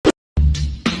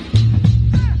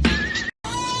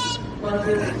People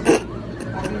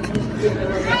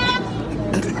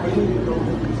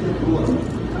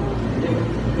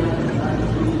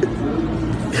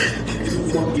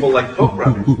like Coke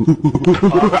Brothers. I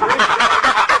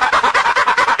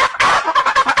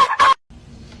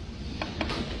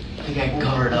think I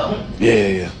covered up.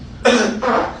 Yeah.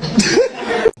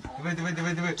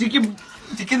 Давай.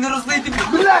 Тільки не розлийте,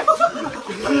 блядь!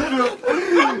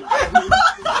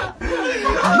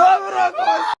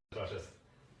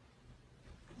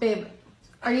 Babe,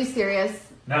 are you serious?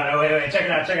 No, wait, check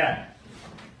it out.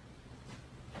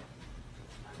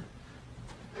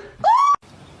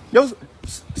 Yo,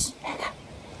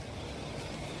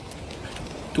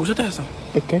 ¿tú escuchaste eso?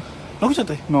 ¿Es qué? ¿No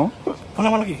escuchaste? No. Pon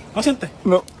la mano aquí. ¿No sientes?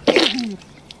 No.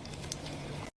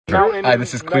 Hi,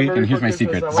 this is Clee, and here's my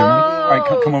secret. Zoom in. All right,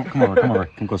 come over,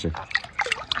 come closer.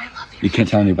 You can't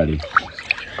tell anybody.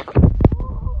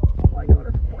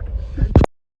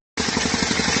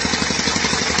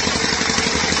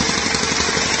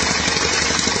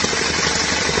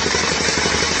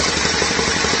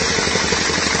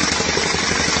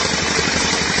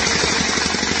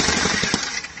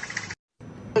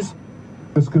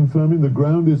 Just confirming the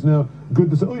ground is now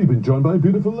good to say. Oh, you've been joined by a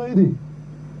beautiful lady.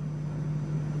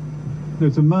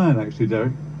 It's a man, actually,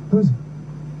 Derek. Who's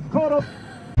caught up?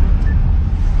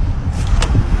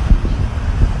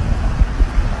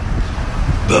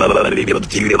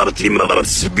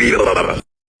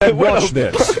 Watch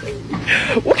this.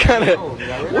 What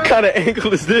kind of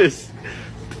angle is this?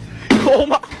 Oh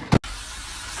my!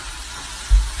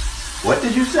 What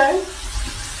did you say?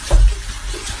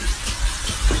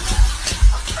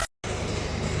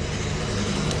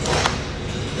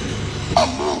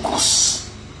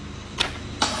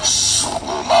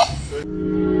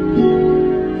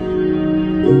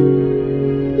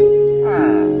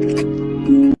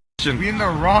 We in the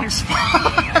wrong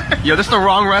spot. Yo, this is the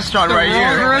wrong restaurant right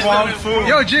here. Wrong food.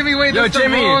 Yo, Jimmy, wait. Yo,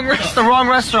 Jimmy, it's the wrong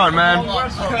restaurant, man.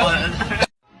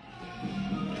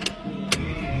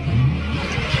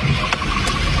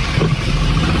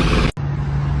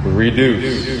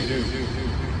 Reduce.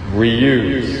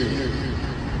 Reuse.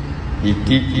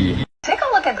 Ikiki. Take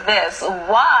a look at this.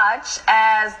 Watch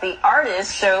as the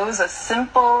artist shows a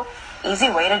simple, easy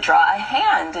way to draw a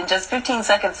hand. In just 15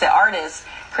 seconds, the artist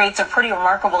creates a pretty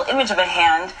remarkable image of a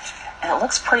hand, and it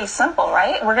looks pretty simple,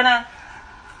 right? We're gonna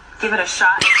give it a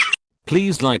shot.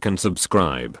 Please like and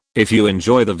subscribe if you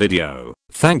enjoy the video.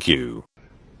 Thank you.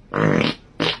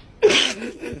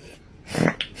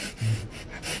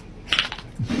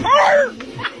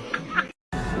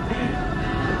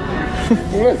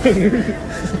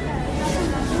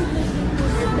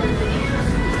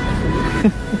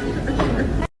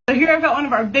 So here I've got one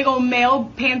of our big old male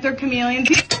panther chameleons.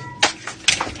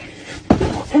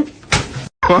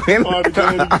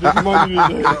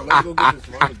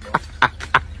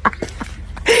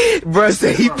 Bro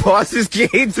said he paused his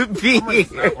game to be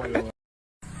here.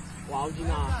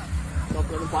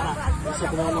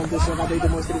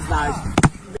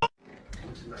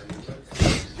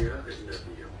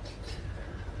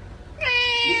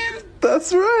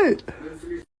 That's right.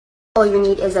 All you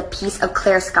need is a piece of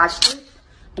clear scotch tape,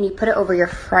 and you put it over your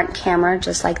front camera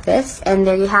just like this, and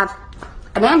there you have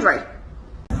an Android.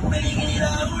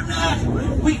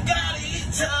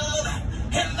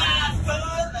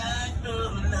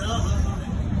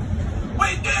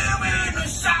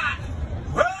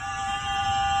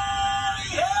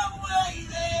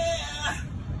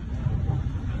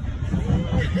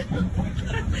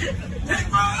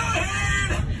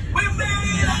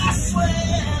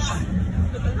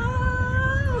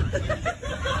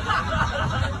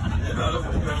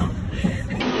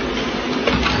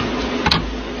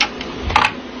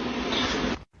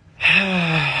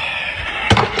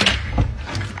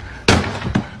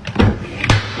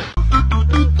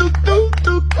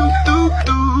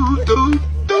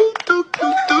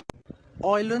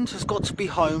 Ireland has got to be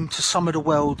home to some of the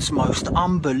world's most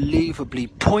unbelievably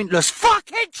pointless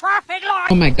fucking traffic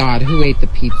lights! Oh my god, who ate the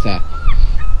pizza?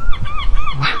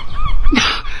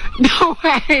 No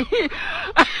way!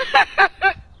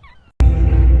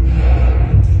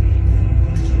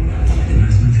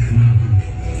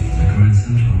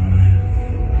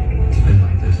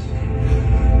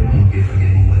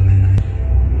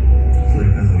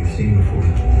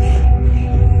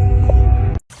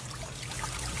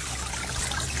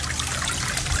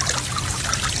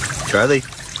 Charlie.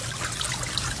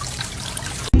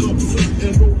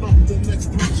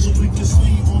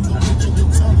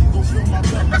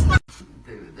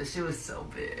 Dude, this shit was so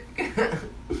big.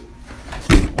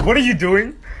 What are you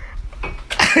doing?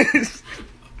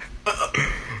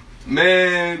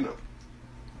 Man.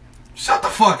 Shut the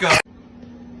fuck up.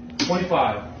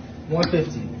 25.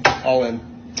 150. All in.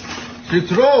 You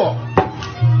throw.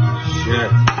 Shit.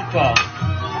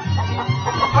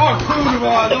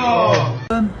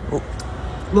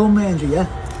 Lone Ranger,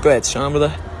 yeah? Go ahead, Sean,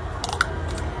 brother.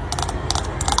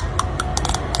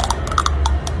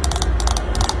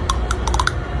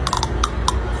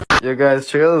 Yo guys,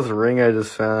 check out this ring I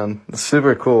just found. It's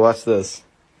super cool. Watch this.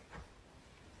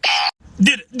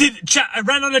 Dude, chat, I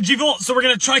ran out of G-Volt, so we're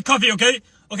gonna try coffee, okay?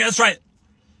 Okay, let's try it.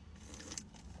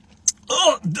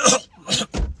 Oh,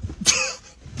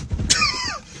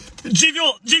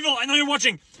 G-Volt, I know you're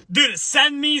watching. Dude,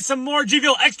 send me some more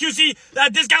G-Volt XQC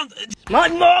discount.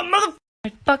 Mother.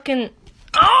 I fucking.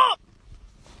 Oh!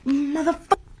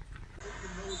 Motherfucker.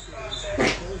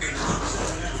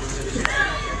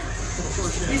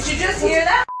 Did you just hear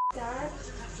that?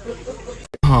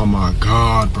 Oh my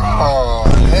god, bro. Oh,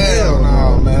 hell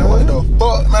no, man. What the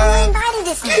fuck, man?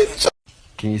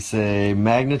 Can you say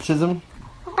magnetism?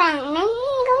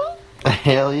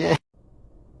 Hell yeah.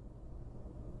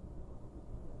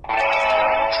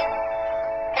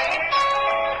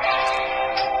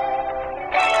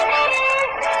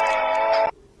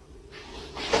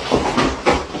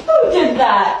 Who did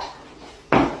that?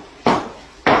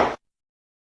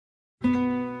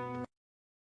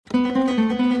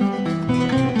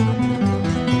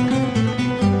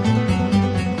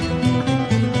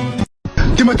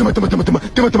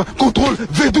 Tema, contrôle,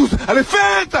 V12, allez,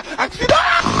 faites! Accident!